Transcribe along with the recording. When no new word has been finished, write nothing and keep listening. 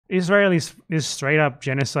Israel is straight up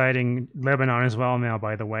genociding Lebanon as well now,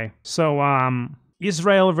 by the way. So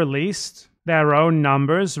Israel released their own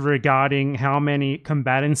numbers regarding how many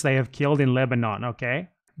combatants they have killed in Lebanon, okay?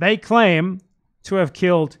 They claim to have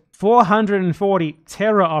killed 440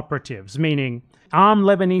 terror operatives, meaning armed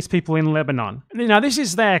Lebanese people in Lebanon. Now, this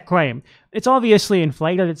is their claim. It's obviously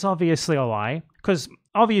inflated. It's obviously a lie, because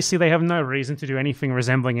obviously they have no reason to do anything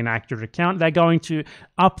resembling an accurate account. They're going to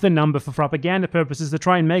up the number for propaganda purposes to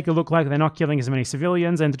try and make it look like they're not killing as many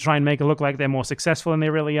civilians and to try and make it look like they're more successful than they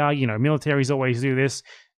really are. You know, militaries always do this,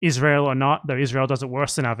 Israel or not, though Israel does it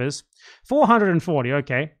worse than others. 440,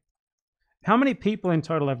 okay. How many people in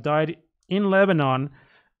total have died in Lebanon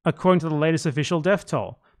according to the latest official death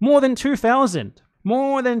toll? More than 2,000.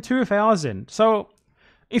 More than 2,000. So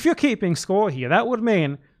if you're keeping score here, that would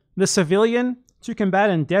mean the civilian to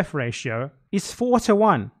combatant death ratio is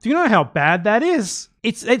 4-1. Do you know how bad that is?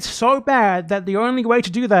 It's so bad that the only way to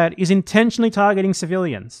do that is intentionally targeting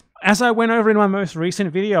civilians. As I went over in my most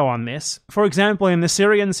recent video on this, for example, in the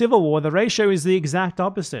Syrian civil war, the ratio is the exact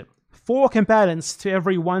opposite. 4 combatants to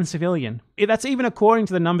every 1 civilian. That's even according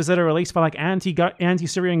to the numbers that are released by like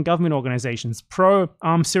anti-Syrian government organizations.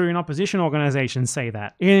 Pro-Syrian opposition organizations say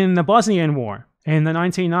that. In the Bosnian War, in the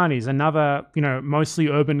 1990s, another, mostly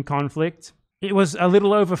urban conflict, it was a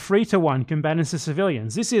little over 3-1 combatants to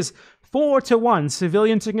civilians. This is 4-1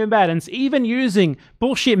 civilian to combatants, even using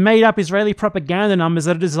bullshit made-up Israeli propaganda numbers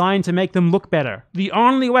that are designed to make them look better. The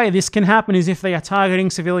only way this can happen is if they are targeting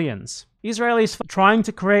civilians. Israel is trying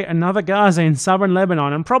to create another Gaza in southern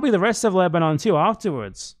Lebanon, and probably the rest of Lebanon too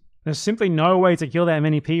afterwards. There's simply no way to kill that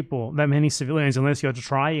many people, that many civilians, unless you're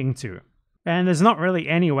trying to. And there's not really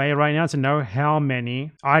any way right now to know how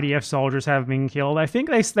many IDF soldiers have been killed. I think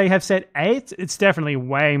they have said 8. It's definitely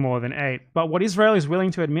way more than 8. But what Israel is willing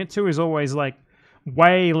to admit to is always like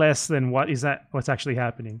way less than what's actually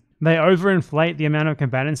happening. They overinflate the amount of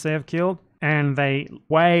combatants they have killed, and they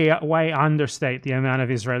way understate the amount of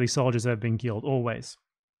Israeli soldiers that have been killed, always.